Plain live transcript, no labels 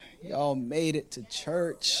Y'all made it to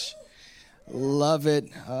church. Love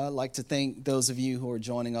it. I'd like to thank those of you who are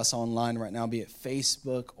joining us online right now, be it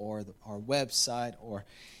Facebook or our website or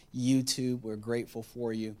YouTube. We're grateful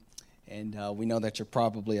for you. And we know that you're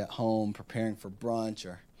probably at home preparing for brunch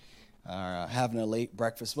or having a late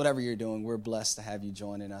breakfast. Whatever you're doing, we're blessed to have you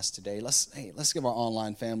joining us today. Let's give our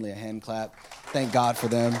online family a hand clap. Thank God for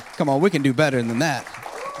them. Come on, we can do better than that.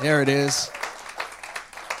 There it is.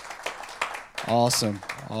 Awesome.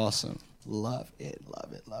 Love it.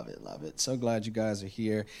 So glad you guys are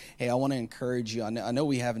here. Hey, I want to encourage you. I know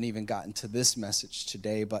we haven't even gotten to this message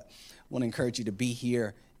today, but I want to encourage you to be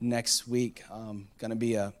here next week. Going to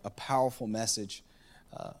be a powerful message.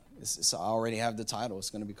 I already have the title.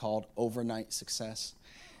 It's going to be called Overnight Success.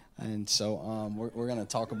 And so we're going to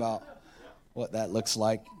talk about what that looks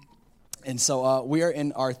like. And so we are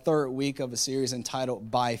in our third week of a series entitled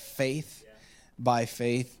By Faith. By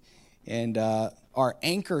Faith. And our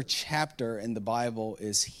anchor chapter in the Bible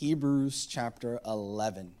is Hebrews chapter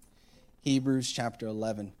 11. Hebrews chapter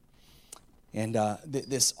 11. And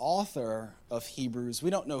this author of Hebrews, we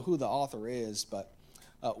don't know who the author is, but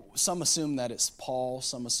some assume that it's Paul,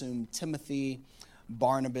 some assume Timothy,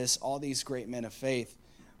 Barnabas, all these great men of faith.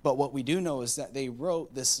 But what we do know is that they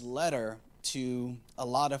wrote this letter to a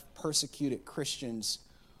lot of persecuted Christians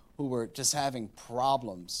who were just having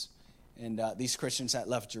problems. And these Christians had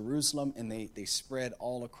left Jerusalem, and they spread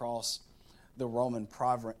all across the Roman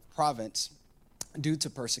province due to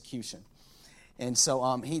persecution. And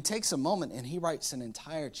so he takes a moment, and he writes an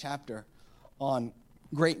entire chapter on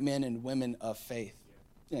great men and women of faith.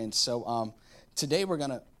 And so today we're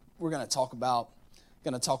gonna talk about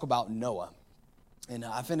Noah. And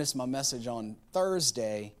I finished my message on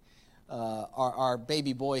Thursday. Our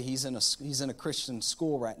baby boy, he's in a Christian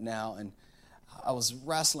school right now, and I was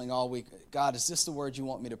wrestling all week. God, is this the word you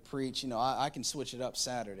want me to preach? You know, I can switch it up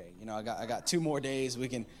Saturday. You know, I got 2 more days.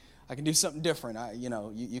 I can do something different.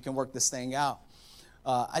 You can work this thing out.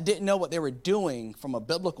 I didn't know what they were doing from a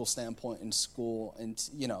biblical standpoint in school, and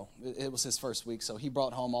it was his first week, so he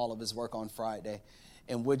brought home all of his work on Friday.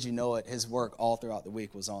 And would you know it, his work all throughout the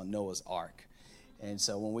week was on Noah's Ark. And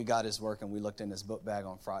so when we got his work and we looked in his book bag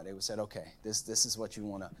on Friday, we said, okay, this is what you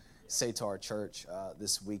want to say to our church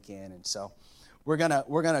this weekend. And so we're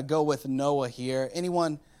gonna go with Noah here.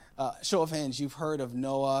 Anyone, show of hands, you've heard of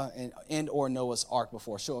Noah and or Noah's Ark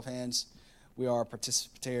before? Show of hands. We are a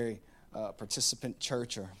participant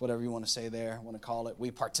church, or whatever you want to say there, want to call it. We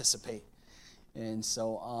participate. And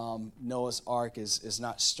so Noah's Ark is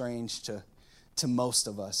not strange to most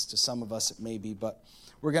of us. To some of us it may be, but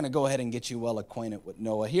we're going to go ahead and get you well acquainted with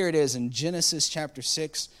Noah. Here it is in Genesis chapter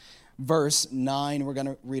 6, verse 9. We're going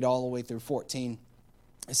to read all the way through 14.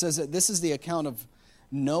 It says that this is the account of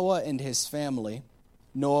Noah and his family.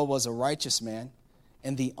 Noah was a righteous man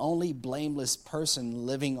and the only blameless person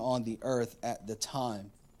living on the earth at the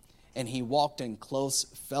time. And he walked in close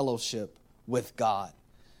fellowship with God.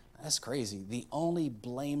 That's crazy. The only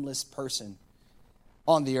blameless person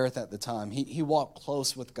on the earth at the time. He walked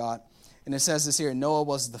close with God. And it says this here, Noah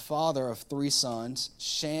was the father of 3 sons,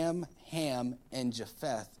 Shem, Ham, and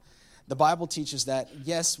Japheth. The Bible teaches that,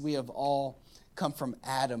 yes, we have all come from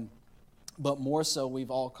Adam, but more so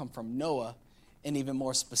we've all come from Noah, and even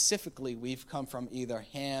more specifically, we've come from either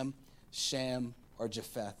Ham, Shem, or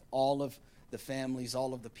Japheth. All of the families,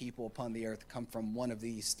 all of the people upon the earth come from one of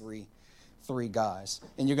these three guys.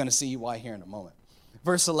 And you're going to see why here in a moment.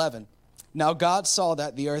 Verse 11, now God saw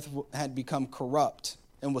that the earth had become corrupt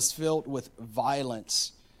and was filled with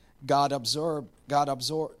violence. God observed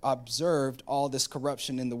all this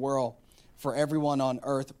corruption in the world, for everyone on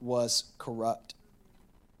earth was corrupt.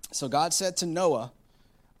 So God said to Noah,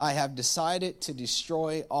 I have decided to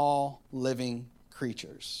destroy all living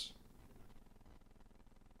creatures.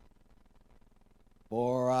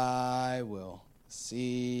 For I will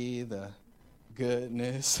see the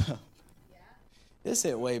goodness of... This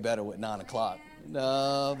hit way better with 9 o'clock.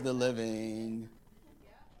 Of the living.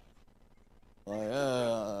 Hold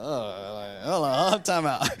on, time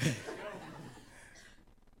out.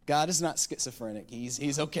 God is not schizophrenic.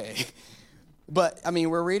 He's okay. But, I mean,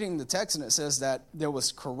 we're reading the text, and it says that there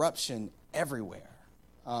was corruption everywhere.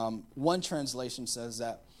 One translation says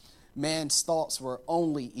that man's thoughts were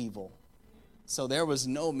only evil. So there was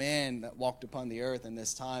no man that walked upon the earth in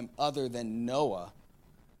this time other than Noah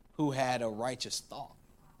who had a righteous thought.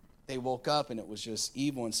 They woke up, and it was just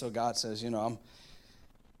evil. And so God says, I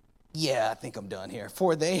think I'm done here.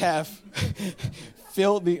 For they have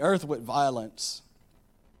filled the earth with violence.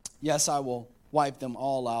 Yes, I will wipe them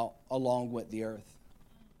all out along with the earth.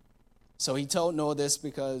 So he told Noah this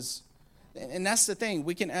because, and that's the thing,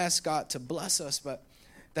 we can ask God to bless us, but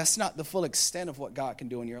that's not the full extent of what God can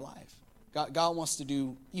do in your life. God wants to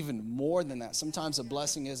do even more than that. Sometimes a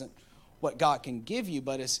blessing isn't what God can give you,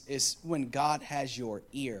 but it's when God has your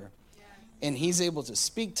ear. And he's able to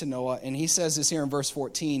speak to Noah. And he says this here in verse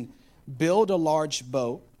 14, build a large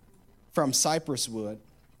boat from cypress wood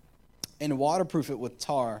and waterproof it with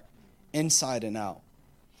tar inside and out.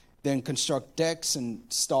 Then construct decks and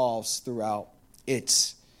stalls throughout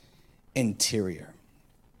its interior.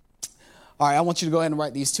 All right, I want you to go ahead and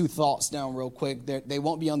write these two thoughts down real quick. They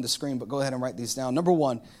won't be on the screen, but go ahead and write these down. Number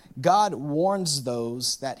one, God warns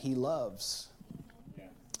those that he loves.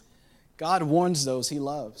 God warns those he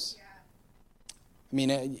loves. I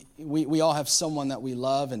mean, we all have someone that we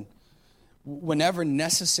love, and whenever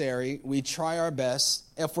necessary, we try our best,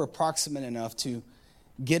 if we're proximate enough, to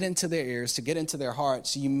get into their ears, to get into their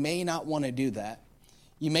hearts. You may not want to do that.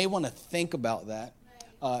 You may want to think about that.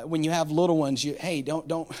 When you have little ones, hey,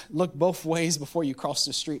 don't look both ways before you cross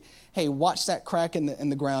the street. Hey, watch that crack in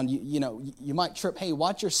the ground. You might trip. Hey,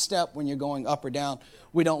 watch your step when you're going up or down.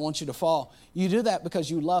 We don't want you to fall. You do that because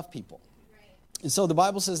you love people. And so the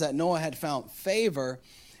Bible says that Noah had found favor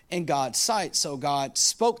in God's sight. So God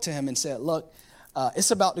spoke to him and said, look,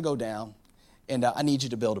 it's about to go down, and I need you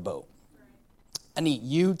to build a boat. I need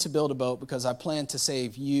you to build a boat because I plan to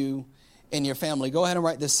save you and your family. Go ahead and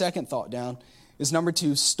write this second thought down. Is number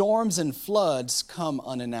two, storms and floods come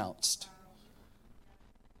unannounced.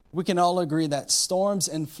 We can all agree that storms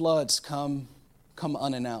and floods come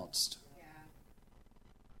unannounced.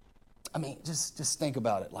 I mean, just think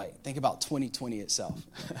about it. Like, think about 2020 itself.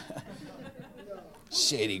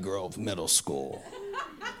 Shady Grove Middle School,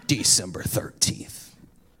 December 13th.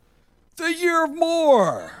 The year of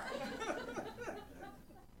more.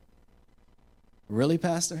 Really,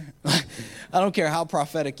 Pastor? I don't care how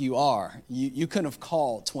prophetic you are. You couldn't have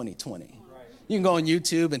called 2020. You can go on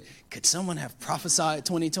YouTube and could someone have prophesied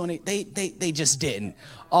 2020? They just didn't.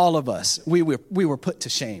 All of us, we were put to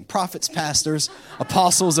shame. Prophets, pastors,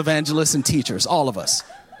 apostles, evangelists, and teachers, all of us.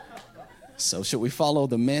 So should we follow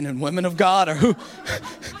the men and women of God or who?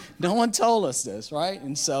 No one told us this, right?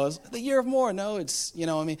 And so it's the year of more. No, it's,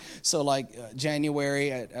 so like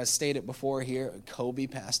January, I stated before here, Kobe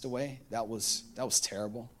passed away. That was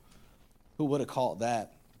terrible. Who would have called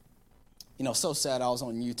that? So sad. I was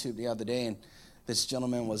on YouTube the other day, and this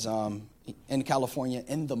gentleman was in California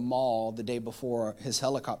in the mall the day before his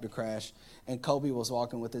helicopter crash, and Kobe was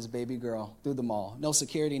walking with his baby girl through the mall. No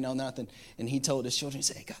security, no nothing. And he told his children, he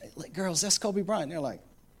said, hey, girls, that's Kobe Bryant. And they're like,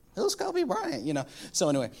 who's Kobe Bryant? So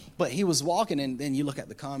anyway, but he was walking, and then you look at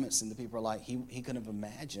the comments, and the people are like, he couldn't have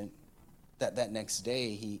imagined that next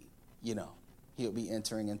day he would be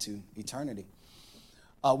entering into eternity.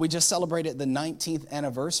 We just celebrated the 19th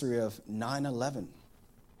anniversary of 9/11.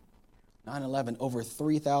 9/11, over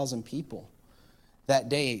 3,000 people that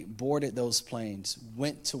day boarded those planes,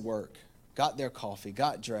 went to work, got their coffee,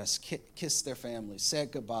 got dressed, kissed their families,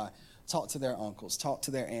 said goodbye, talked to their uncles, talked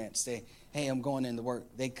to their aunts. Hey, I'm going into work.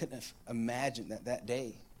 They couldn't have imagined that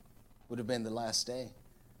day would have been the last day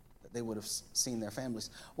that they would have seen their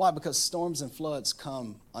families. Why? Because storms and floods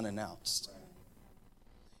come unannounced.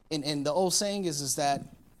 And the old saying is that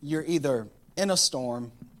you're either in a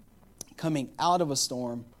storm, coming out of a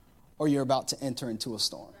storm, or you're about to enter into a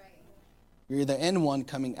storm. You're either in one,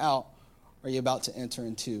 coming out, or you're about to enter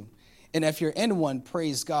into. And if you're in one,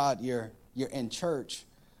 praise God, you're in church.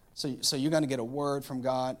 So you're going to get a word from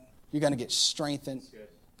God. You're going to get strengthened. You're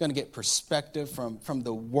going to get perspective from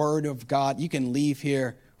the word of God. You can leave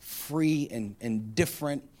here free and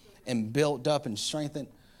different and built up and strengthened.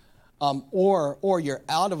 Or you're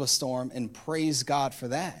out of a storm, and praise God for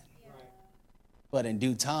that. But in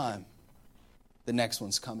due time, the next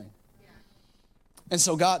one's coming. And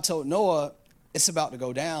so God told Noah, it's about to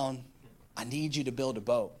go down. I need you to build a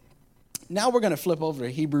boat. Now we're going to flip over to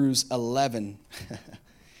Hebrews 11,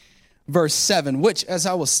 verse 7, which, as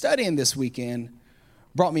I was studying this weekend,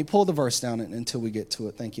 pull the verse down until we get to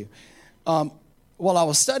it. Thank you. While I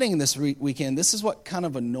was studying this weekend, this is what kind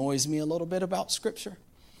of annoys me a little bit about Scripture,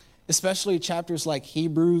 especially chapters like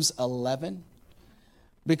Hebrews 11,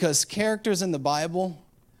 because characters in the Bible,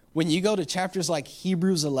 when you go to chapters like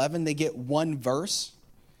Hebrews 11, they get one verse,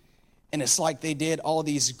 and it's like they did all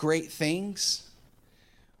these great things.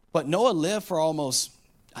 But Noah lived for almost,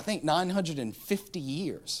 950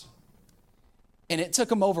 years. And it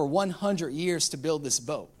took him over 100 years to build this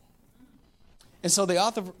boat. And so the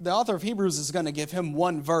author of Hebrews is going to give him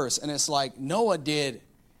one verse, and it's like, Noah did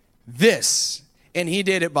this, and he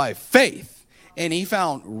did it by faith, and he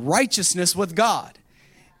found righteousness with God.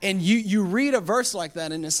 And you read a verse like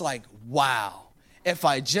that, and it's like, wow, if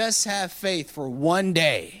I just have faith for one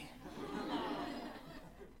day,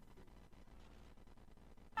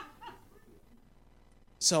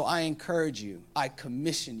 So I encourage you, I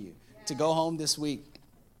commission you to go home this week,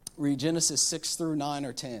 read Genesis 6 through 9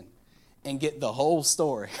 or 10, and get the whole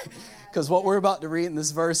story. Because what we're about to read in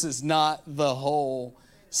this verse is not the whole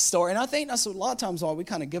story. And I think that's a lot of times why we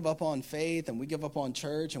kind of give up on faith and we give up on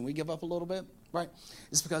church and we give up a little bit, right?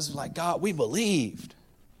 It's because we're like, God, we believed.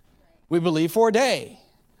 We believed for a day.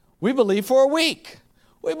 We believed for a week.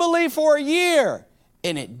 We believed for a year.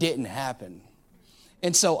 And it didn't happen.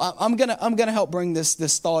 And so I'm gonna help bring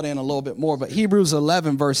this thought in a little bit more. But Hebrews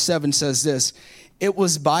 11 verse 7 says this: it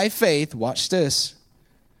was by faith, watch this,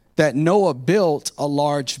 that Noah built a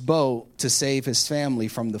large boat to save his family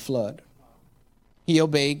from the flood. He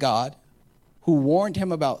obeyed God, who warned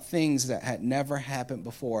him about things that had never happened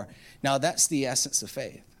before. Now that's the essence of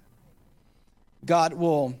faith. God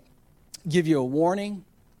will give you a warning.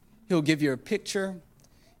 He'll give you a picture.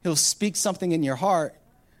 He'll speak something in your heart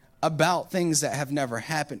about things that have never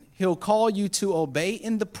happened. He'll call you to obey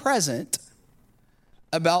in the present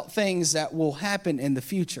about things that will happen in the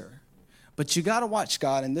future. But you got to watch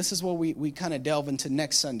God, and this is where we kind of delve into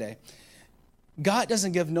next Sunday. God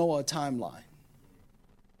doesn't give Noah a timeline.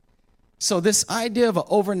 So this idea of an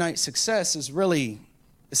overnight success is really,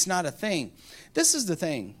 it's not a thing. This is the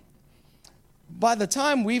thing. By the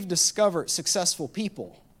time we've discovered successful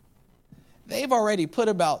people, they've already put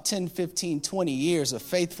about 10, 15, 20 years of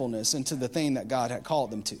faithfulness into the thing that God had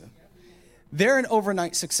called them to. They're an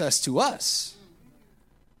overnight success to us,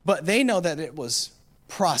 but they know that it was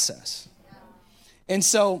process. And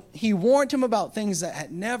so he warned him about things that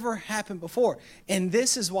had never happened before. And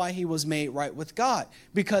this is why he was made right with God,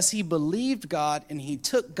 because he believed God and he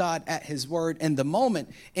took God at his word in the moment,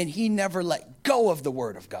 and he never let go of the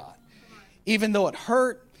word of God. Even though it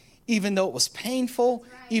hurt, even though it was painful,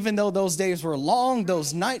 even though those days were long,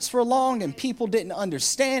 those nights were long, and people didn't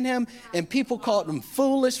understand him, and people called him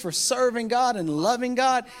foolish for serving God and loving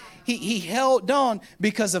God, he held on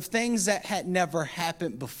because of things that had never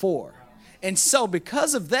happened before. And so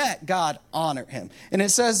because of that, God honored him. And it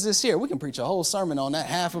says this here. We can preach a whole sermon on that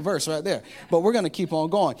half a verse right there. But we're going to keep on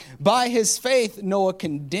going. By his faith, Noah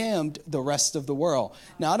condemned the rest of the world.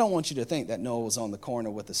 Now, I don't want you to think that Noah was on the corner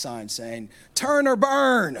with a sign saying, turn or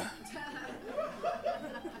burn.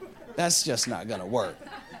 That's just not going to work.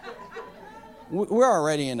 We're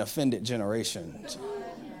already an offended generation.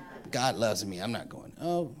 God loves me. I'm not going,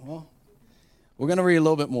 oh, well, we're going to read a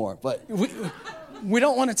little bit more. But we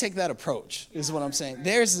don't want to take that approach, is what I'm saying.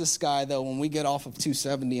 There's this guy, though, when we get off of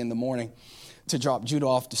 270 in the morning to drop Judah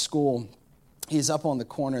off to school, he's up on the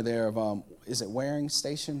corner there of, is it Waring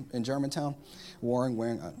Station in Germantown?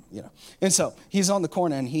 Waring, And so he's on the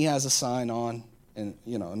corner, and he has a sign on, and,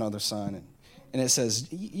 another sign, and it says,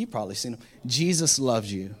 you probably seen him, Jesus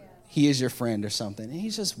loves you. He is your friend or something. And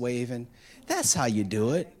he's just waving. That's how you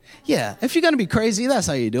do it. Yeah, if you're going to be crazy, that's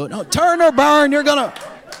how you do it. No, turn or burn, you're going to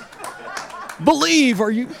believe,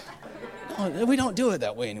 or you... No, we don't do it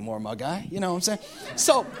that way anymore, my guy. You know what I'm saying?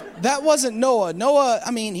 So that wasn't Noah. Noah,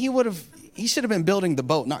 he should have been building the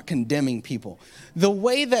boat, not condemning people. The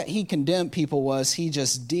way that he condemned people was he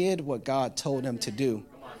just did what God told him to do.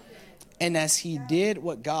 And as he did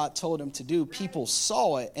what God told him to do, people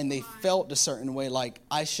saw it and they felt a certain way, like,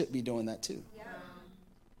 I should be doing that too.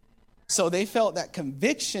 So they felt that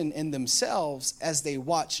conviction in themselves as they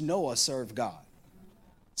watched Noah serve God.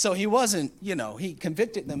 So he wasn't, he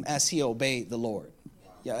convicted them as he obeyed the Lord.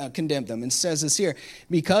 Condemned them. And says this here,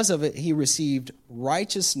 because of it, he received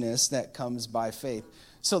righteousness that comes by faith.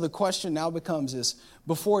 So the question now becomes is,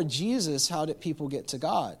 before Jesus, how did people get to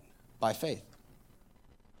God? By faith.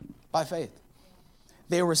 By faith.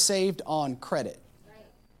 They were saved on credit.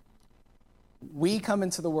 We come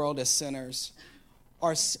into the world as sinners.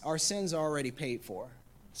 Our sins are already paid for.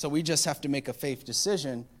 So we just have to make a faith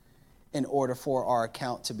decision in order for our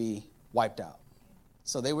account to be wiped out.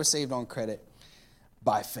 So they were saved on credit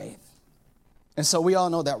by faith. And so we all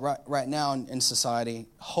know that right now in society,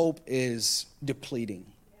 hope is depleting.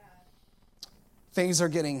 Things are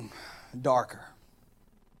getting darker.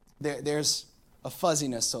 There's a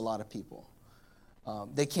fuzziness to a lot of people.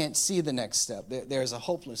 They can't see the next step. There's a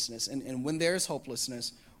hopelessness. And when there's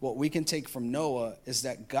hopelessness, what we can take from Noah is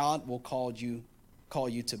that God will call you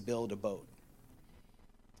to build a boat.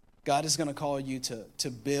 God is going to call you to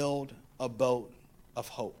build a boat of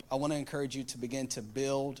hope. I want to encourage you to begin to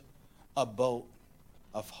build a boat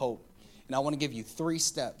of hope. And I want to give you 3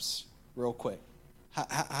 steps real quick.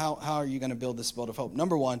 How are you going to build this boat of hope?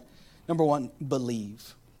 Number one,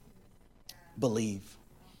 believe. Believe.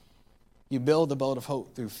 You build the boat of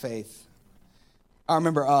hope through faith. I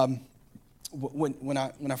remember when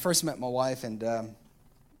I first met my wife, and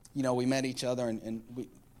we met each other, and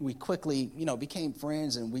we quickly, became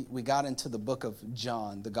friends, and we got into the book of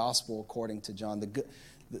John, the gospel according to John,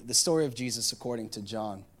 the story of Jesus according to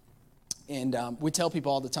John. And we tell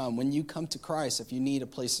people all the time, when you come to Christ, if you need a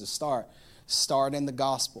place to start in the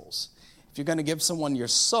Gospels. If you're going to give someone your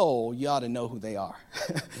soul, you ought to know who they are.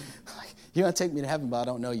 You're going to take me to heaven, but I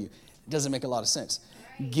don't know you. It doesn't make a lot of sense.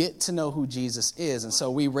 Get to know who Jesus is. And so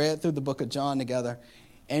we read through the book of John together.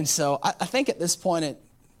 And so I think at this point,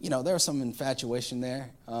 there was some infatuation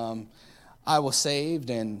there. I was saved,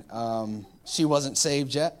 and she wasn't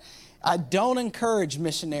saved yet. I don't encourage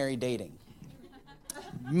missionary dating.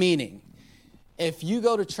 Meaning, if you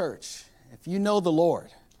go to church, if you know the Lord,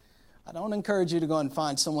 I don't encourage you to go and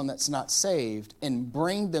find someone that's not saved and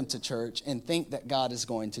bring them to church and think that God is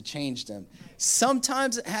going to change them.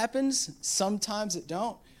 Sometimes it happens, sometimes it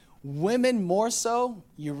don't. Women more so,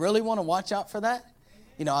 you really want to watch out for that.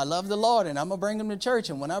 I love the Lord, and I'm going to bring him to church,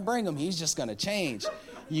 and when I bring him, he's just going to change.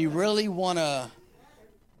 You really want to,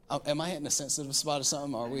 am I hitting a sensitive spot or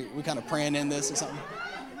something? Are we kind of praying in this or something?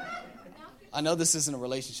 I know this isn't a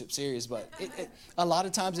relationship series, but a lot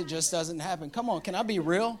of times it just doesn't happen. Come on, can I be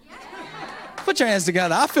real? Put your hands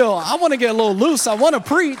together. I want to get a little loose. I want to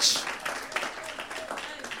preach.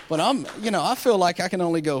 But I feel like I can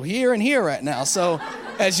only go here and here right now. So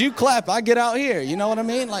as you clap, I get out here. You know what I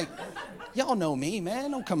mean? Like, y'all know me,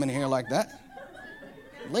 man. Don't come in here like that.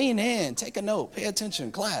 Lean in, take a note, pay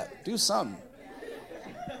attention, clap, do something.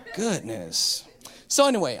 Goodness. So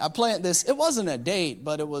anyway, I planned this. It wasn't a date,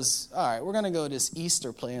 but it was, all right, we're going to go to this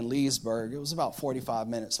Easter play in Leesburg. It was about 45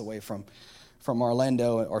 minutes away from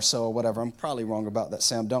Orlando or so or whatever. I'm probably wrong about that,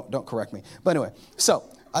 Sam. Don't correct me. But anyway, so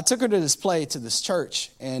I took her to this play, to this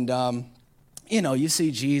church. And, you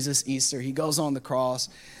see Jesus, Easter. He goes on the cross,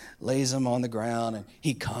 lays him on the ground, and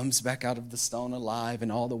he comes back out of the stone alive,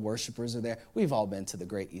 and all the worshipers are there. We've all been to the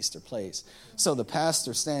great Easter plays. So the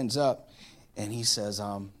pastor stands up, and he says,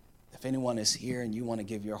 if anyone is here and you want to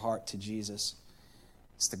give your heart to Jesus,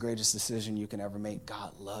 it's the greatest decision you can ever make.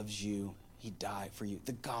 God loves you. He died for you.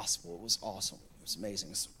 The gospel was awesome. It was amazing.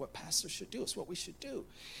 It's what pastors should do. It's what we should do.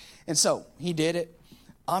 And so he did it.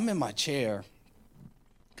 I'm in my chair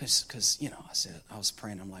because I was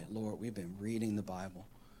praying. I'm like, Lord, we've been reading the Bible.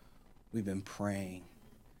 We've been praying.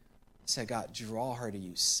 I said, God, draw her to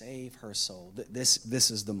you. Save her soul. This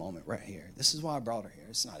is the moment right here. This is why I brought her here.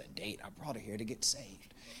 It's not a date. I brought her here to get saved.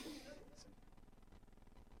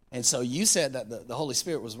 And so you said that the Holy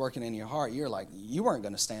Spirit was working in your heart. You're like, you weren't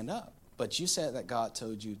going to stand up. But you said that God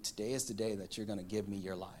told you, today is the day that you're going to give me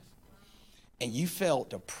your life. And you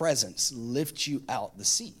felt a presence lift you out the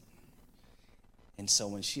seat. And so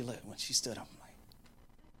when she stood up, I'm like,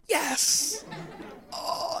 yes!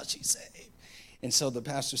 Oh, she's saved. And so the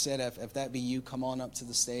pastor said, if that be you, come on up to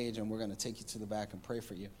the stage, and we're going to take you to the back and pray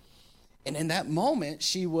for you. And in that moment,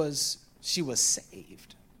 she was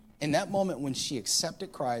saved. In that moment when she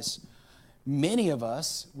accepted Christ, many of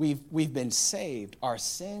us, we've been saved. Our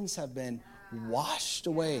sins have been washed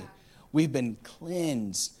away. We've been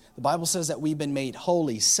cleansed. The Bible says that we've been made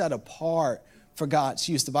holy, set apart for God's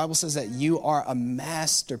use. The Bible says that you are a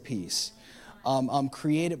masterpiece,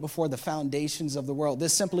 created before the foundations of the world.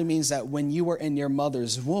 This simply means that when you were in your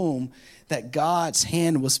mother's womb, that God's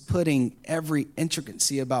hand was putting every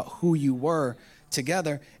intricacy about who you were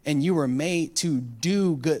together, and you were made to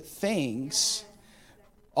do good things,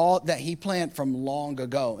 all that he planned from long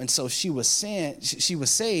ago. And so she was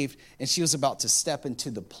saved, and she was about to step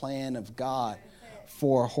into the plan of God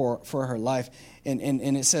for her life.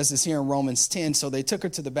 And it says this here in Romans 10. So they took her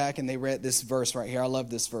to the back and they read this verse right here. I love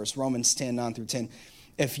this verse, Romans 10, 9 through 10.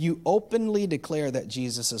 If you openly declare that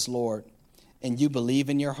Jesus is Lord and you believe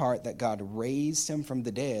in your heart that God raised him from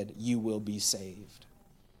the dead, you will be saved.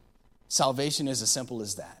 Salvation is as simple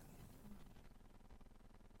as that.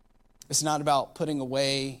 It's not about putting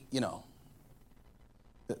away, the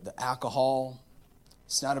alcohol.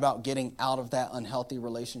 It's not about getting out of that unhealthy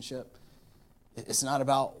relationship. It's not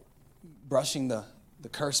about brushing the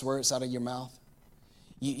curse words out of your mouth.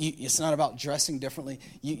 It's not about dressing differently.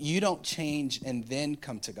 You don't change and then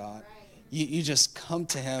come to God. You just come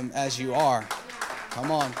to him as you are.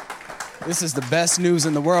 Come on. This is the best news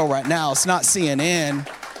in the world right now. It's not CNN.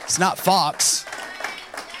 It's not Fox.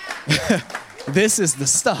 This is the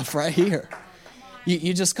stuff right here.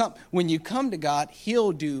 You just come. When you come to God,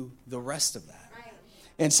 he'll do the rest of that.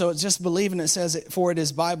 And so it's just believing. It says, for it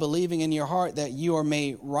is by believing in your heart that you are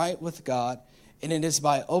made right with God, and it is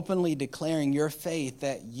by openly declaring your faith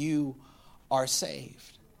that you are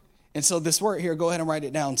saved. And so this word here, go ahead and write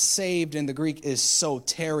it down. Saved in the Greek is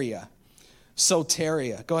soteria.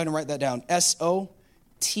 Soteria. Go ahead and write that down. Soteria.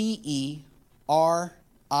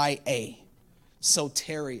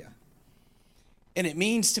 soteria. And it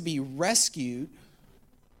means to be rescued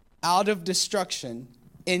out of destruction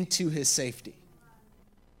into his safety.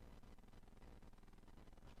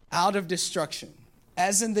 Out of destruction.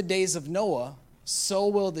 As in the days of Noah, so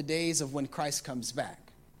will the days of when Christ comes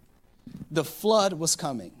back. The flood was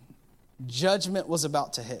coming. Judgment was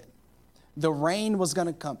about to hit. The rain was going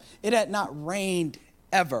to come. It had not rained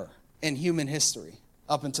ever in human history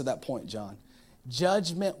up until that point, John.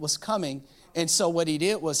 Judgment was coming. And so what he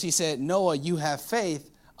did was he said, Noah, you have faith.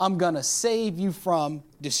 I'm going to save you from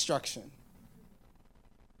destruction.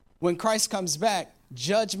 When Christ comes back,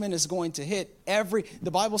 judgment is going to hit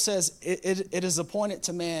the Bible says it is appointed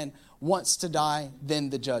to man once to die, then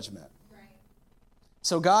the judgment. Right.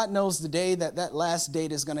 So God knows the day that last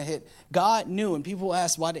date is going to hit. God knew, and people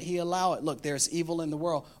ask, why did he allow it? Look, there's evil in the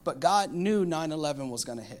world, but God knew 9/11 was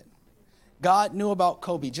going to hit. God knew about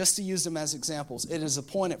Kobe, just to use them as examples. It is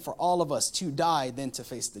appointed for all of us to die, then to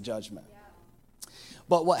face the judgment. Yeah.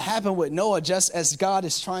 But what happened with Noah, just as God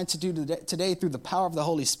is trying to do today through the power of the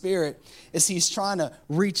Holy Spirit, is he's trying to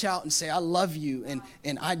reach out and say, I love you,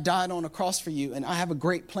 and I died on a cross for you, and I have a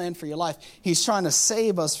great plan for your life. He's trying to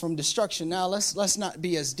save us from destruction. Now, let's not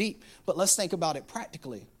be as deep, but let's think about it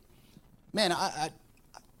practically. Man,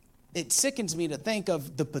 it sickens me to think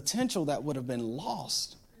of the potential that would have been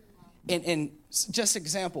lost. And just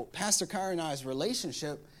example, Pastor Kyra and I's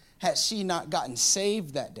relationship, had she not gotten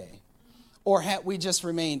saved that day, or had we just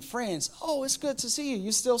remained friends, oh, it's good to see you.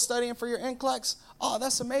 You still studying for your NCLEX? Oh,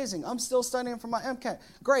 that's amazing. I'm still studying for my MCAT.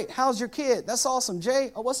 Great. How's your kid? That's awesome.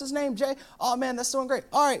 Jay, oh, what's his name? Jay? Oh, man, that's doing great.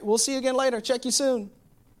 All right, we'll see you again later. Check you soon.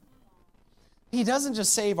 He doesn't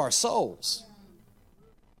just save our souls.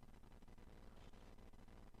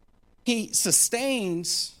 He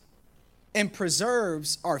sustains and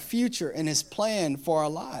preserves our future and his plan for our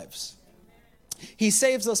lives. He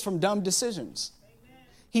saves us from dumb decisions.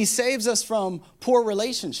 He saves us from poor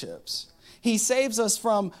relationships. He saves us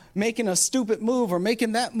from making a stupid move or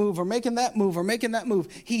making that move or making that move or making that move.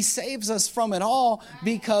 He saves us from it all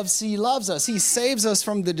because he loves us. He saves us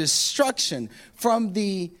from the destruction,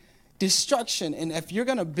 And if you're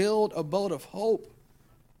going to build a boat of hope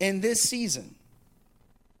in this season,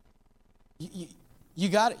 you're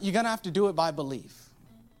going to have to do it by belief.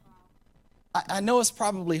 I know it's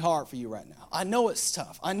probably hard for you right now. I know it's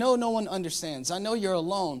tough. I know no one understands. I know you're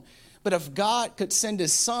alone. But if God could send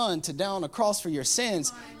his son to die on a cross for your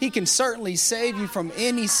sins, he can certainly save you from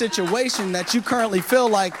any situation that you currently feel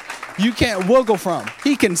like you can't wiggle from.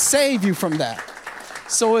 He can save you from that.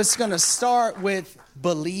 So it's going to start with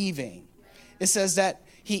believing. It says that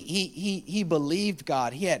he believed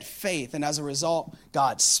God. He had faith. And as a result,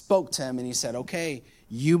 God spoke to him and he said, okay,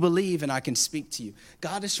 you believe and I can speak to you.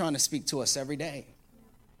 God is trying to speak to us every day.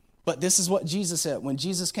 But this is what Jesus said. When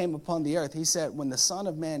Jesus came upon the earth, he said, when the Son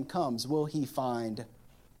of Man comes, will he find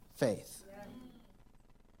faith?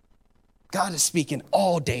 God is speaking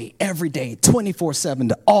all day, every day, 24/7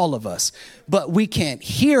 to all of us. But we can't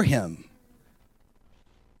hear him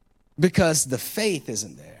because the faith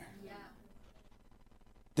isn't there.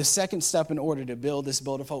 The second step in order to build this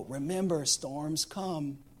boat of hope, remember, storms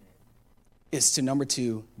come, is to, number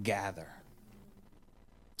 2, gather.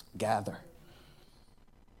 Gather.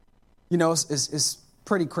 You know, it's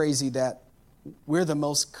pretty crazy that we're the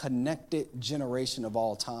most connected generation of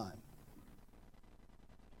all time.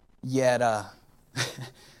 Yet, on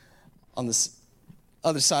the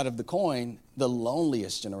other side of the coin, the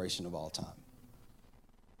loneliest generation of all time.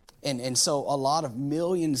 And so a lot of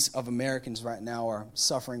millions of Americans right now are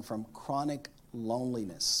suffering from chronic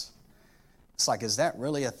loneliness. It's like, is that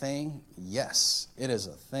really a thing? Yes, it is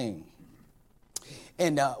a thing.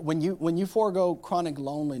 And when you forego chronic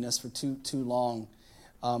loneliness for too long,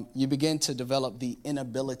 you begin to develop the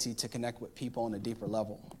inability to connect with people on a deeper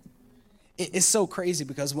level. It's so crazy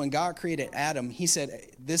because when God created Adam, he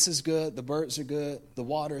said, this is good, the birds are good, the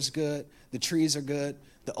water is good, the trees are good,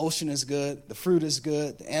 the ocean is good, the fruit is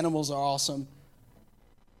good, the animals are awesome.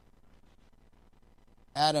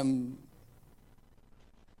 Adam's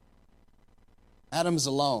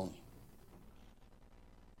alone.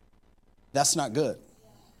 That's not good.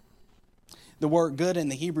 The word good in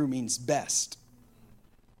the Hebrew means best.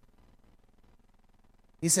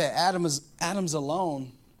 He said, Adam's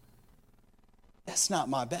alone. That's not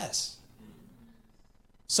my best.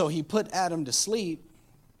 So he put Adam to sleep,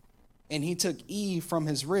 and he took Eve from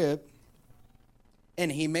his rib,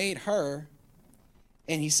 and he made her,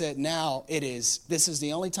 and he said, this is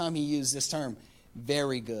the only time he used this term,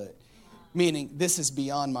 very good, meaning this is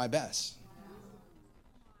beyond my best.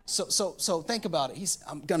 So think about it.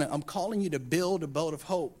 I'm calling you to build a boat of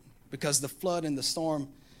hope because the flood and the storm,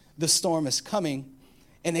 the storm is coming.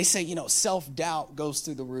 And they say, self-doubt goes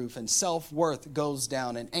through the roof and self-worth goes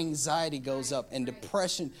down and anxiety goes up and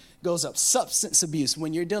depression goes up. Substance abuse,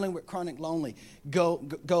 when you're dealing with chronic lonely,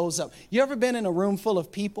 goes up. You ever been in a room full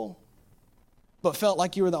of people but felt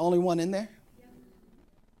like you were the only one in there?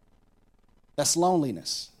 That's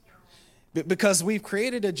loneliness. Because we've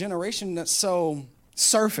created a generation that's so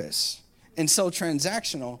surface and so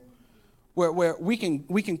transactional where we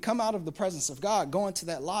can come out of the presence of God, go into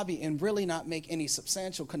that lobby and really not make any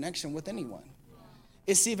substantial connection with anyone.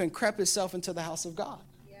 It's even crept itself into the house of God.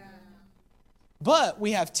 But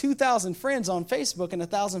we have 2,000 friends on Facebook and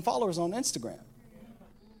 1,000 followers on Instagram.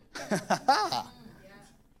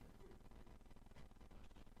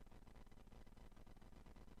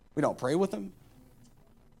 We don't pray with them.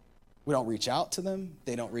 We don't reach out to them.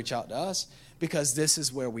 They don't reach out to us because this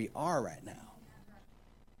is where we are right now.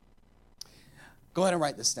 Go ahead and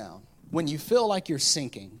write this down. When you feel like you're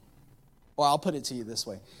sinking, or I'll put it to you this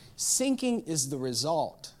way, sinking is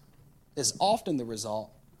often the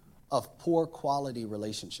result of poor quality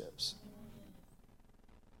relationships.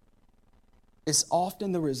 It's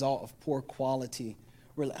often the result of poor quality.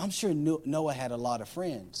 I'm sure Noah had a lot of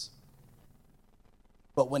friends.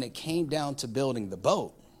 But when it came down to building the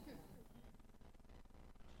boat,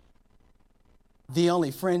 the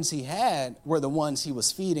only friends he had were the ones he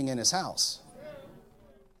was feeding in his house.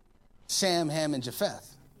 Shem, Ham, and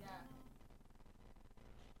Japheth.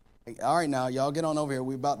 Hey, all right, now, y'all get on over here.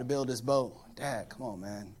 We're about to build this boat. Dad, come on,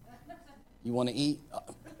 man. You want to eat?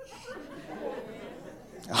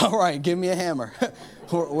 All right, give me a hammer.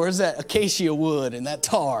 Where's that acacia wood and that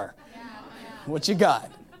tar? What you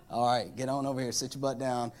got? All right, get on over here. Sit your butt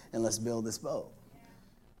down, and let's build this boat.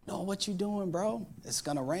 No, what you doing, bro? It's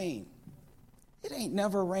going to rain. It ain't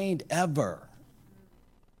never rained ever.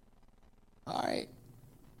 All right.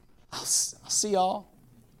 I'll see y'all.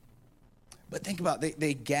 But think about it.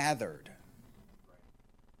 They gathered.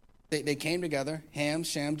 They came together. Ham,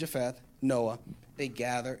 Shem, Japheth, Noah. They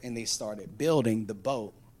gathered and they started building the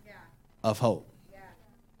boat of hope.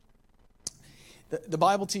 The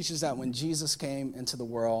Bible teaches that when Jesus came into the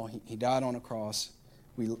world, he died on a cross.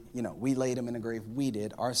 We laid him in the grave. We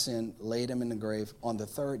did. Our sin laid him in the grave. On the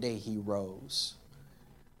third day, he rose.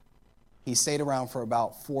 He stayed around for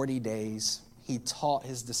about 40 days. He taught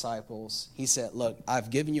his disciples. He said, look,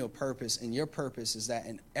 I've given you a purpose, and your purpose is that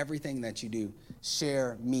in everything that you do,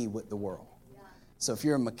 share me with the world. So if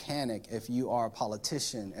you're a mechanic, if you are a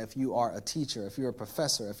politician, if you are a teacher, if you're a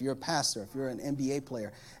professor, if you're a pastor, if you're an NBA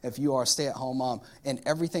player, if you are a stay-at-home mom, and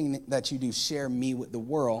everything that you do, share me with the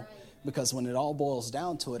world, because when it all boils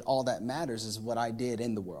down to it, all that matters is what I did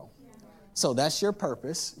in the world. So that's your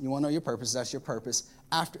purpose. You want to know your purpose? That's your purpose.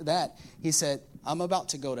 After that, he said, I'm about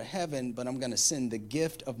to go to heaven, but I'm going to send the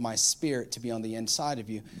gift of my spirit to be on the inside of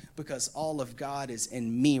you because all of God is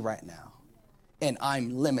in me right now, and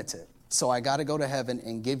I'm limited. So I got to go to heaven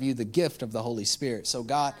and give you the gift of the Holy Spirit. So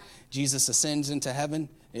Jesus ascends into heaven.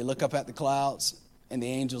 They look up at the clouds, and the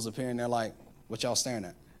angels appear, and they're like, what y'all staring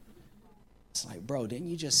at? It's like, bro, didn't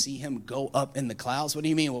you just see him go up in the clouds? What do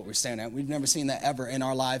you mean what we're staring at? We've never seen that ever in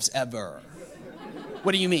our lives, ever.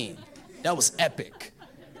 What do you mean? That was epic.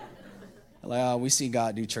 Like, we see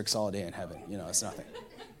God do tricks all day in heaven. It's nothing.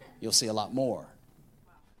 You'll see a lot more.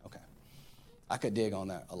 Okay. I could dig on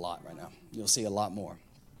that a lot right now. You'll see a lot more.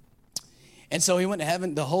 And so he went to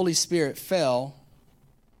heaven. The Holy Spirit fell,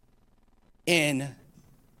 and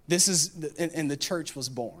the church was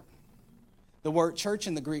born. The word church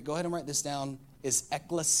in the Greek, go ahead and write this down, is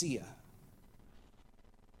ekklesia.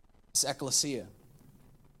 It's ekklesia.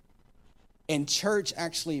 And church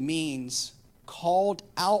actually means called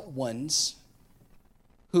out ones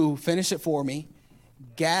who, finish it for me,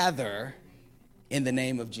 gather in the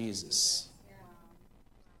name of Jesus.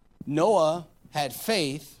 Noah had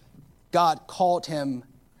faith. God called him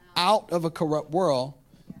out of a corrupt world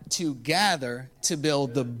to gather to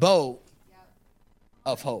build the boat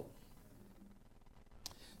of hope.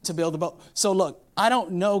 To build the boat. So look, I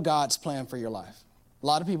don't know God's plan for your life. A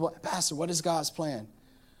lot of people, Pastor, what is God's plan?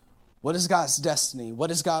 What is God's destiny? What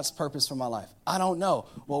is God's purpose for my life? I don't know.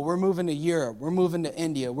 Well, we're moving to Europe. We're moving to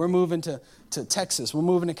India. We're moving to Texas. We're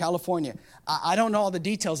moving to California. I don't know all the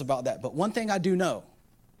details about that. But one thing I do know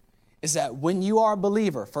is that when you are a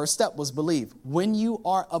believer, first step was believe. When you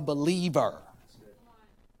are a believer,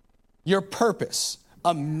 your purpose,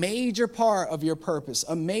 a major part of your purpose,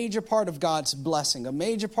 a major part of God's blessing, a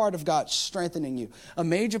major part of God strengthening you, a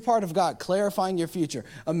major part of God clarifying your future,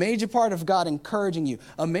 a major part of God encouraging you,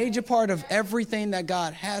 a major part of everything that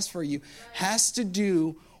God has for you has to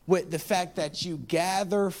do with the fact that you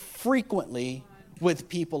gather frequently with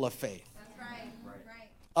people of faith.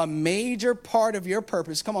 A major part of your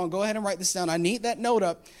purpose, come on, go ahead and write this down. I need that note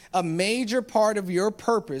up. A major part of your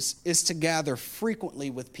purpose is to gather frequently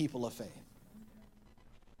with people of faith.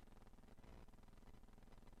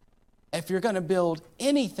 If you're going to build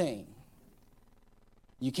anything,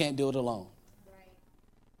 you can't do it alone. Right.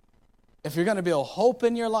 If you're going to build hope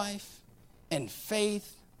in your life and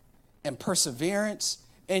faith and perseverance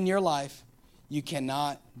in your life, you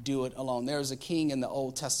cannot do it alone. There was a king in the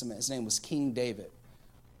Old Testament. His name was King David.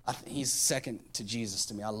 He's second to Jesus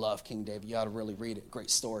to me. I love King David. You ought to really read it. Great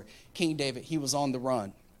story. King David, he was on the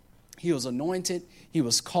run. He was anointed. He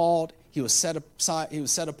was called. He was set aside. He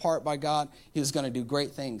was set apart by God. He was going to do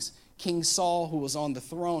great things. King Saul, who was on the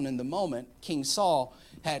throne in the moment, King Saul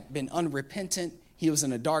had been unrepentant. He was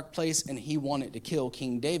in a dark place, and he wanted to kill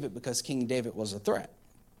King David because King David was a threat.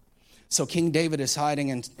 So King David is hiding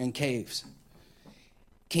in caves.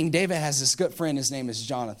 King David has this good friend. His name is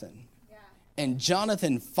Jonathan. And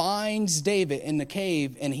Jonathan finds David in the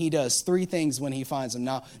cave, and he does three things when he finds him.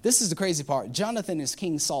 Now, this is the crazy part. Jonathan is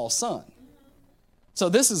King Saul's son. So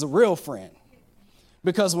this is a real friend.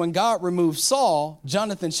 Because when God removed Saul,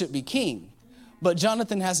 Jonathan should be king. But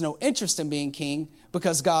Jonathan has no interest in being king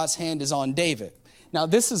because God's hand is on David. Now,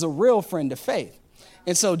 this is a real friend of faith.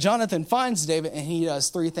 And so Jonathan finds David, and he does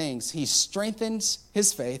three things. He strengthens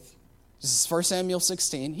his faith. This is 1 Samuel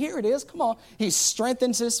 16. Here it is. Come on. He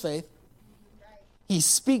strengthens his faith. He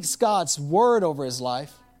speaks God's word over his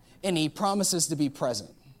life, and he promises to be present.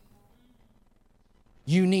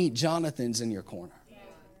 You need Jonathans in your corner.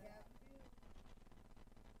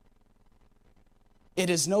 It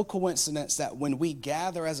is no coincidence that when we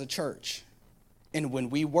gather as a church, and when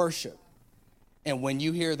we worship, and when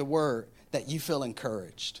you hear the word, that you feel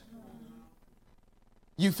encouraged.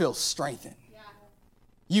 You feel strengthened.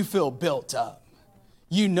 You feel built up.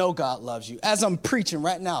 You know God loves you. As I'm preaching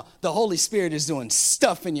right now, the Holy Spirit is doing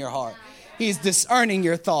stuff in your heart. He's discerning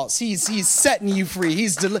your thoughts. He's setting you free.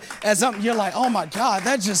 You're like, oh my God,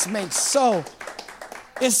 that just makes so.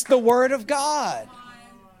 It's the word of God.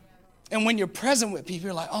 And when you're present with people,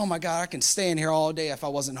 you're like, oh my God, I can stay in here all day if I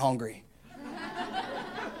wasn't hungry.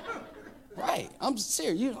 Right. I'm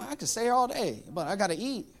serious. I can stay here all day, but I got to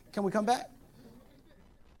eat. Can we come back?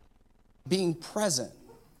 Being present.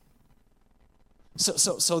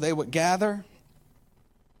 So they would gather,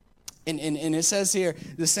 and it says here,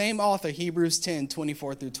 the same author, Hebrews 10,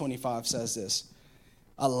 24 through 25, says this.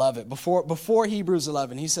 I love it. Before Hebrews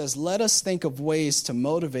 11, he says, let us think of ways to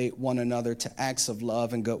motivate one another to acts of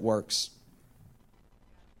love and good works.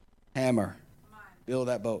 Hammer. Build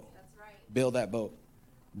that boat. That's right. Build that boat.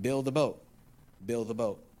 Build the boat. Build the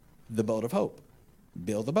boat. The boat of hope.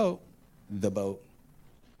 Build the boat. The boat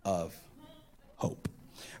of hope.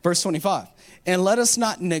 Verse 25, and let us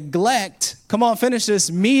not neglect, come on, finish this,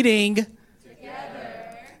 meeting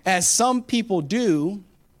together, as some people do,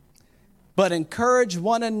 but encourage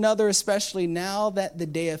one another, especially now that the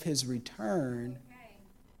day of his return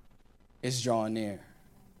is drawing near.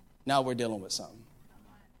 Now we're dealing with something.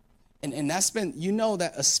 And that's been, you know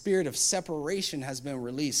that a spirit of separation has been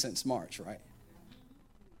released since March, right?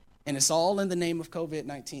 And it's all in the name of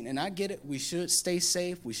COVID-19. And I get it. We should stay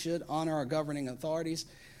safe. We should honor our governing authorities.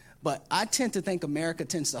 But I tend to think America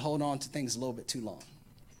tends to hold on to things a little bit too long.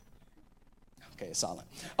 Okay, it's solid.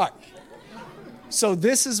 All right. So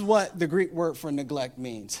this is what the Greek word for neglect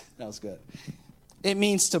means. That was good. It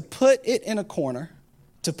means to put it in a corner,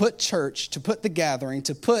 to put church, to put the gathering,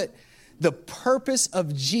 to put the purpose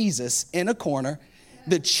of Jesus in a corner.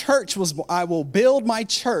 The church was, I will build my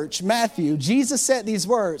church, Matthew. Jesus said these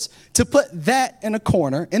words, to put that in a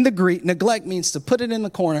corner. In the Greek, neglect means to put it in the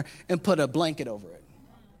corner and put a blanket over it.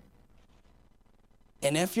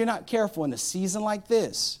 And if you're not careful in a season like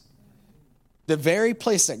this, the very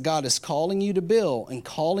place that God is calling you to build and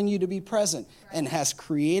calling you to be present and has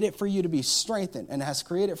created for you to be strengthened and has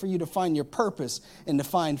created for you to find your purpose and to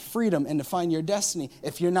find freedom and to find your destiny,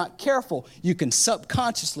 if you're not careful, you can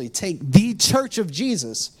subconsciously take the church of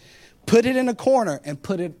Jesus, put it in a corner, and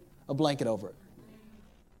put a blanket over it.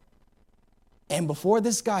 And before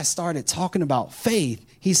this guy started talking about faith,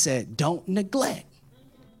 he said, don't neglect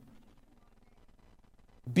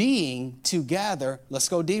being together, let's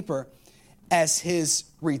go deeper, as his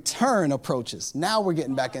return approaches. Now we're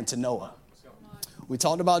getting back into Noah. We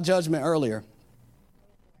talked about judgment earlier.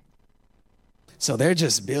 So they're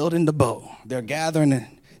just building the boat. They're gathering. And,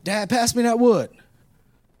 Dad, pass me that wood.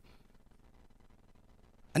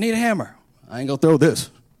 I need a hammer. I ain't going to throw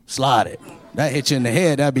this. Slide it. That hit you in the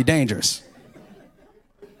head. That'd be dangerous.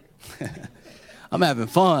 I'm having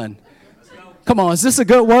fun. Come on, is this a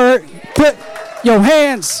good word? Put your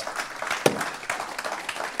hands.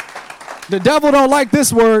 The devil don't like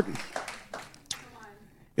this word.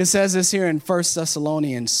 It says this here in 1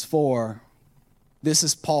 Thessalonians 4. This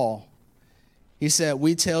is Paul. He said,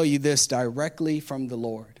 we tell you this directly from the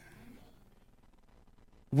Lord.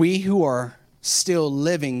 We who are still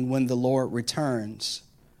living when the Lord returns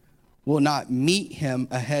will not meet him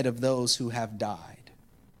ahead of those who have died.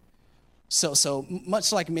 So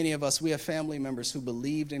much like many of us, we have family members who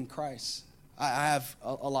believed in Christ. I have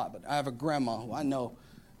a lot, but I have a grandma who I know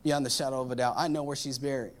beyond the shadow of a doubt. I know where she's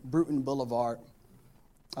buried. Bruton Boulevard,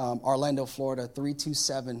 Orlando, Florida,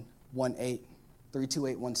 32718,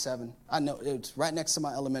 32817. I know it's right next to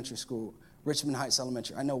my elementary school, Richmond Heights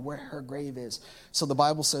Elementary. I know where her grave is. So the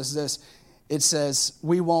Bible says this. It says,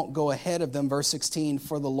 we won't go ahead of them, verse 16,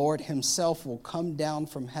 for the Lord himself will come down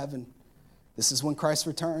from heaven. This is when Christ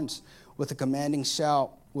returns with a commanding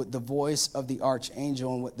shout, with the voice of the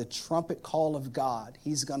archangel, and with the trumpet call of God.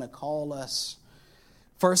 He's going to call us.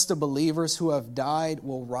 First, the believers who have died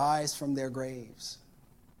will rise from their graves.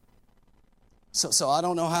 So I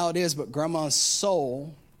don't know how it is, but grandma's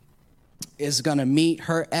soul is going to meet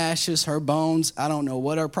her ashes, her bones. I don't know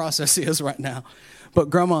what her process is right now.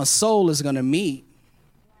 But grandma's soul is going to meet,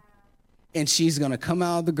 and she's going to come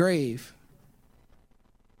out of the grave,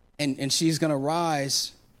 and she's going to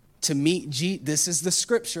rise to meet Jesus. This is the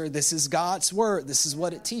scripture. This is God's word. This is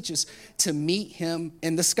what it teaches, to meet him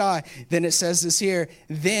in the sky. Then it says this here,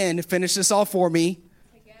 then, finish this off for me.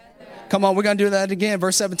 Together. Come on, we're going to do that again.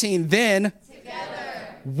 Verse 17, then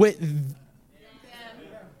together. With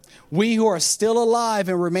we who are still alive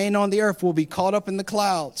and remain on the earth will be caught up in the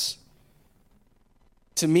clouds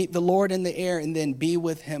to meet the Lord in the air and then be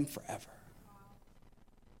with him forever.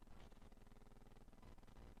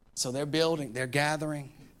 So they're building, they're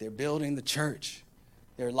gathering, they're building the church.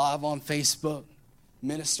 They're live on Facebook,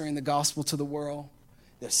 ministering the gospel to the world.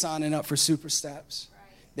 They're signing up for Super Steps.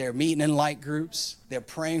 They're meeting in light groups. They're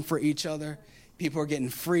praying for each other. People are getting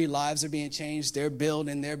free. Lives are being changed. They're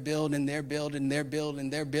building, they're building, they're building, they're building,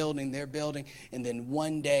 they're building, they're building. And then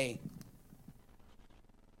one day,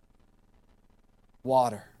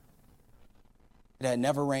 water. It had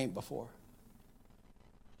never rained before.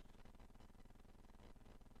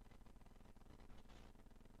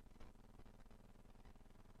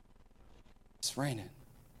 It's raining.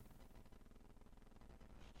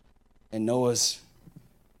 And Noah's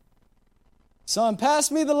son,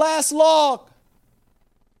 pass me the last log.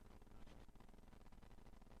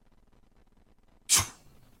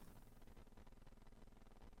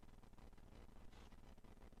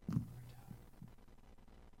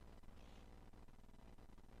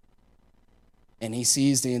 And he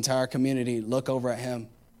sees the entire community look over at him.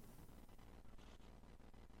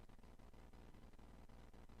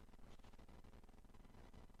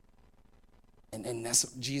 And that's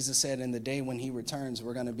what Jesus said, in the day when he returns,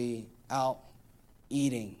 we're going to be out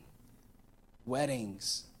eating,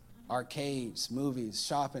 weddings, arcades, movies,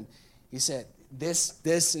 shopping. He said,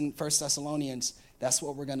 this in 1 Thessalonians, that's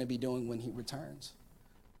what we're going to be doing when he returns.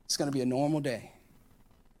 It's going to be a normal day.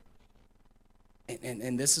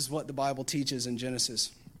 And this is what the Bible teaches in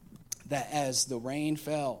Genesis, that as the rain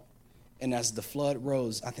fell and as the flood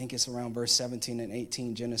rose, I think it's around verse 17 and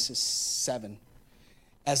 18, Genesis 7.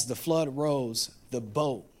 As the flood rose, the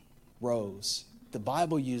boat rose. The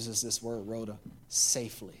Bible uses this word, rhoda,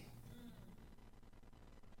 safely.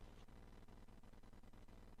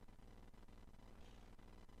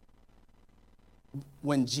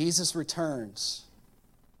 When Jesus returns,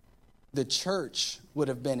 the church would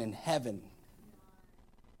have been in heaven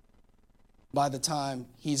by the time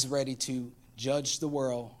he's ready to judge the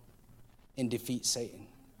world and defeat Satan.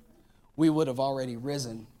 We would have already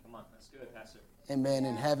risen. Come on, that's good, Pastor. Amen,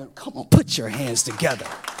 in heaven. Come on, put your hands together.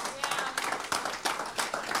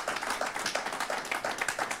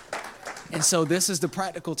 And so this is the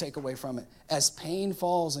practical takeaway from it. As pain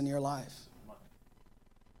falls in your life,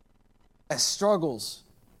 as struggles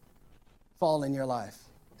fall in your life,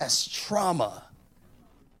 as trauma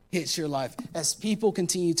hits your life, as people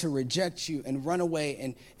continue to reject you and run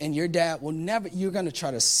away, and your dad will never, you're going to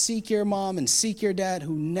try to seek your mom and seek your dad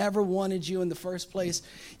who never wanted you in the first place,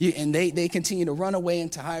 and they continue to run away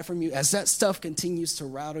and to hide from you. As that stuff continues to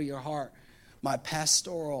rattle your heart, my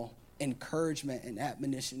pastoral encouragement and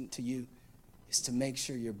admonition to you is to make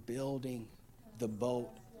sure you're building the boat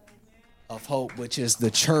of hope, which is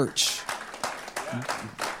the church.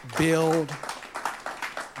 Build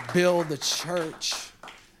the church.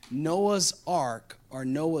 Noah's ark, or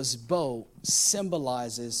Noah's boat,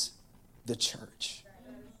 symbolizes the church.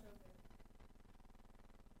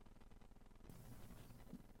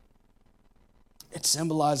 It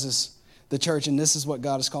symbolizes the church, and this is what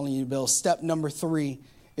God is calling you to build. Step number 3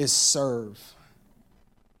 is serve.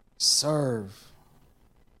 Serve.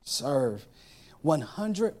 Serve.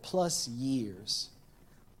 100 plus years.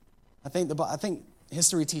 I think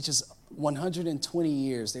history teaches 120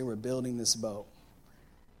 years they were building this boat.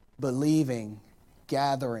 Believing,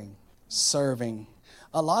 gathering, serving.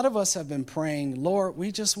 A lot of us have been praying, Lord,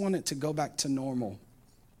 we just want it to go back to normal.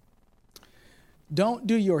 Don't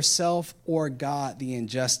do yourself or God the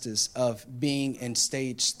injustice of being in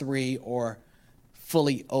stage 3 or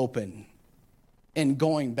fully open and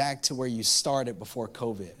going back to where you started before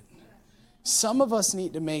COVID. Some of us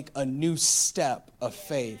need to make a new step of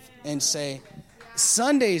faith and say,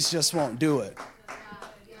 Sundays just won't do it.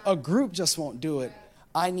 A group just won't do it.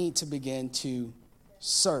 I need to begin to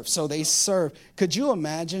serve. So they serve. Could you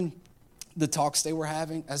imagine the talks they were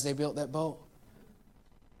having as they built that boat?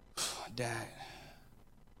 Dad.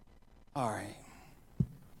 All right.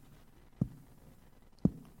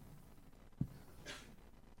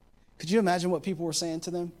 Could you imagine what people were saying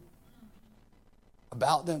to them?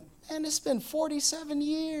 About them? And it's been 47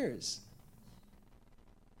 years.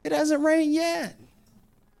 It hasn't rained yet.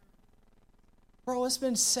 Bro, it's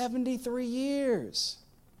been 73 years.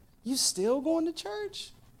 You still going to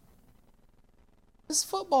church? It's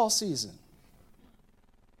football season.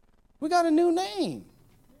 We got a new name.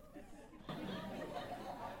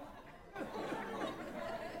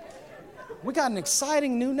 We got an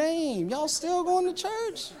exciting new name. Y'all still going to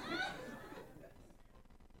church?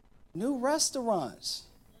 New restaurants.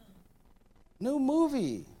 New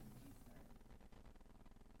movie.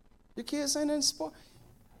 Your kids ain't in sport.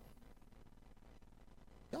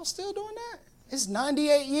 Y'all still doing that? It's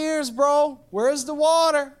 98 years, bro. Where's the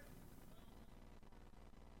water?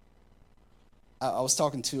 I was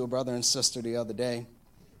talking to a brother and sister the other day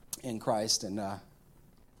in Christ, and I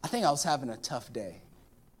think I was having a tough day.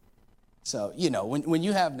 So, you know, when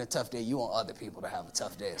you're having a tough day, you want other people to have a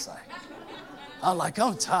tough day. It's like,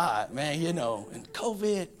 I'm tired, man, you know, and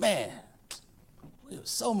COVID, man, there was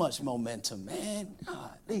so much momentum, man. I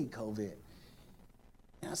need COVID.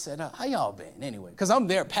 And I said, how y'all been anyway? Because I'm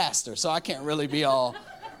their pastor, so I can't really be all,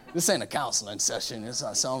 this ain't a counseling session.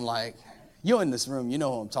 So I'm like, you're in this room, you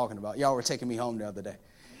know who I'm talking about. Y'all were taking me home the other day.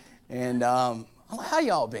 And I'm like, how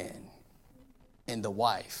y'all been? And the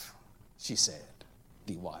wife, she said,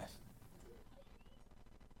 the wife,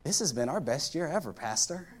 this has been our best year ever,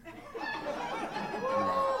 Pastor.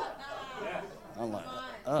 I'm like,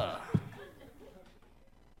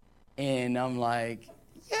 And I'm like,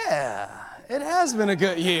 yeah, it has been a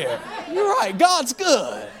good year. You're right, God's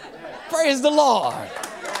good. Praise the Lord.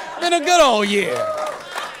 Been a good old year.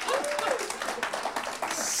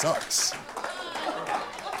 Sucks.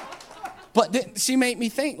 But then she made me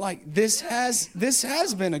think, like, this has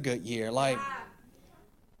been a good year. Like,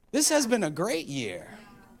 this has been a great year.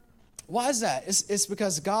 Why is that? It's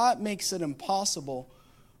because God makes it impossible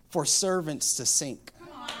for servants to sink.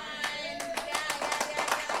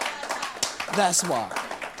 That's why.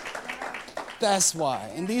 That's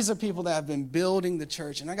why. And these are people that have been building the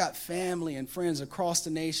church. And I got family and friends across the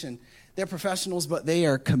nation. They're professionals, but they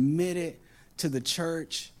are committed to the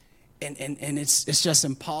church. And it's just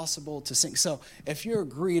impossible to sink. So if you're a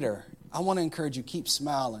greeter, I want to encourage you, keep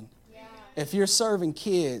smiling. If you're serving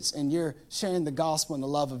kids and you're sharing the gospel and the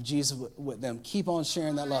love of Jesus with them, keep on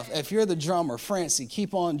sharing that love. If you're the drummer, Francie,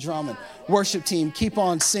 keep on drumming. Worship team, keep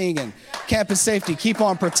on singing. Campus safety, keep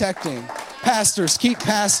on protecting. Pastors, keep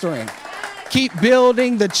pastoring. Keep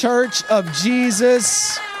building the church of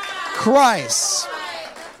Jesus Christ.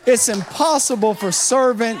 It's impossible for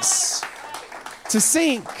servants to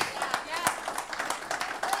sink.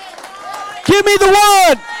 Give me the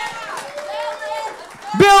word.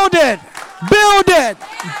 Build it. Build it,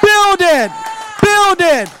 build it, build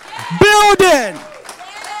it, build it.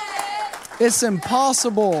 It's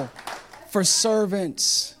impossible for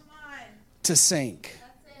servants to sink.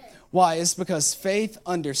 Why? It's because faith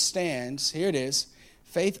understands, here it is,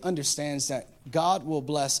 faith understands that God will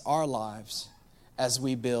bless our lives as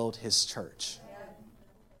we build his church.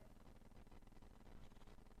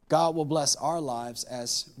 God will bless our lives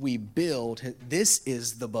as we build. This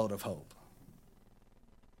is the boat of hope.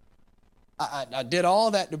 I did all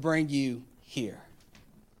that to bring you here.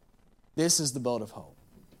 This is the boat of hope.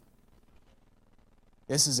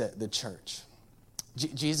 This is it, the church.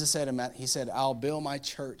 Jesus said, he said, I'll build my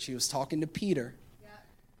church. He was talking to Peter.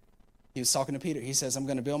 He was talking to Peter. He says, I'm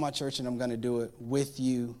going to build my church and I'm going to do it with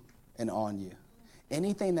you and on you.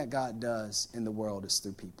 Anything that God does in the world is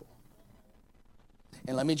through people.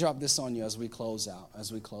 And let me drop this on you as we close out.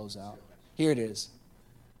 Here it is.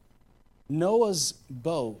 Noah's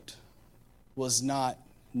boat was not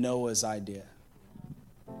Noah's idea.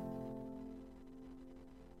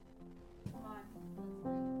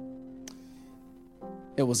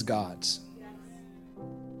 It was God's.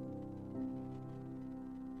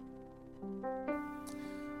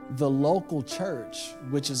 The local church,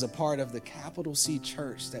 which is a part of the capital C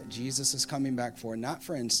church that Jesus is coming back for, not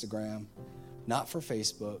for Instagram, not for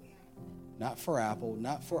Facebook, not for Apple,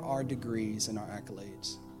 not for our degrees and our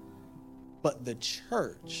accolades, but the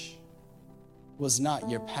church was not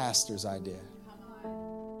your pastor's idea.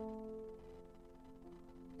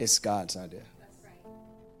 It's God's idea.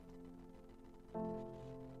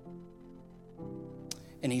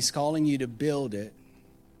 And he's calling you to build it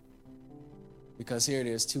because here it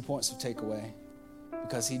is, 2 points of takeaway.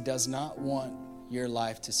 Because he does not want your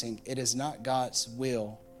life to sink. It is not God's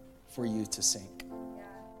will for you to sink.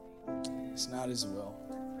 It's not his will.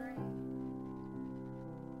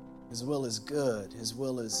 His will is good. His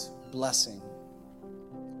will is blessing,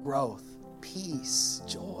 growth, peace,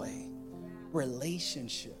 joy,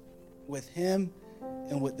 relationship with him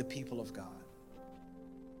and with the people of God.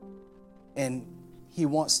 And he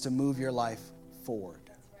wants to move your life forward.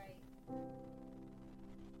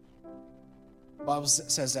 The Bible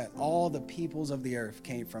says that all the peoples of the earth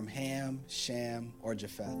came from Ham, Shem, or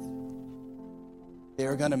Japheth. They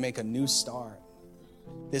are going to make a new start.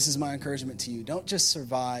 This is my encouragement to you. Don't just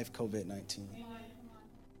survive COVID-19.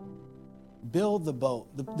 Build the boat.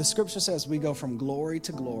 The scripture says we go from glory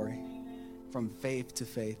to glory, from faith to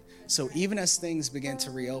faith. So even as things begin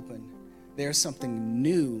to reopen, there's something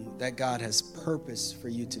new that God has purposed for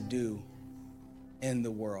you to do in the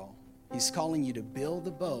world. He's calling you to build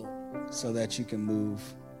the boat so that you can move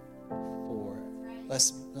forward.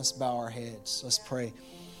 Let's bow our heads. Let's pray.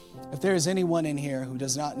 If there is anyone in here who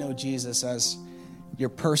does not know Jesus as your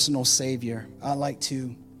personal Savior, I'd like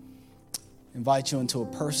to invite you into a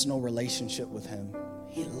personal relationship with him.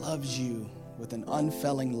 He loves you with an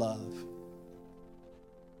unfailing love.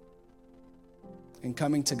 And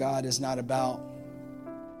coming to God is not about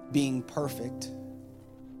being perfect.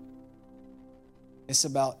 It's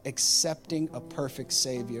about accepting a perfect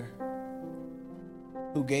Savior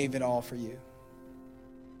who gave it all for you.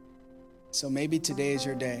 So maybe today is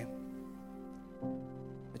your day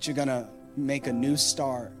that you're going to make a new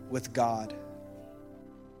start with God,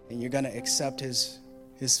 and you're going to accept his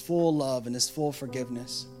full love and his full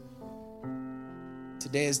forgiveness.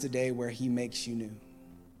 Today is the day where he makes you new.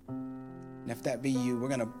 And if that be you, we're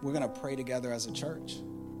going to pray together as a church.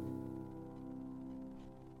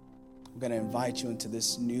 We're going to invite you into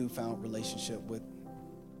this newfound relationship with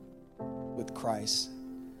Christ.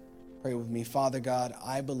 Pray with me. Father God,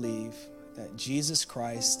 I believe that Jesus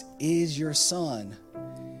Christ is your Son.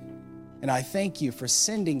 And I thank you for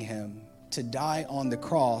sending him to die on the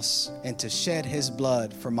cross and to shed his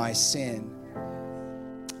blood for my sin.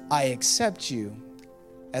 I accept you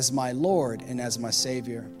as my Lord and as my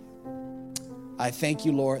Savior. I thank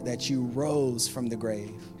you, Lord, that you rose from the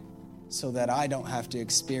grave so that I don't have to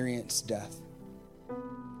experience death.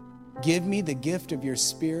 Give me the gift of your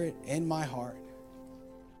Spirit in my heart.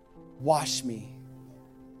 Wash me,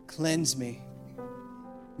 cleanse me,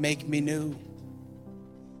 make me new.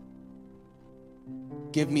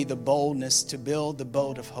 Give me the boldness to build the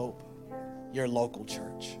boat of hope, your local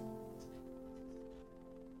church.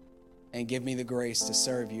 And give me the grace to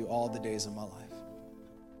serve you all the days of my life.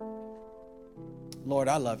 Lord,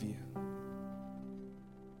 I love you.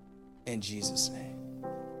 In Jesus' name,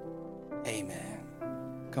 amen.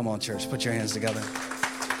 Come on, church, put your hands together.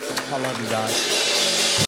 I love you guys.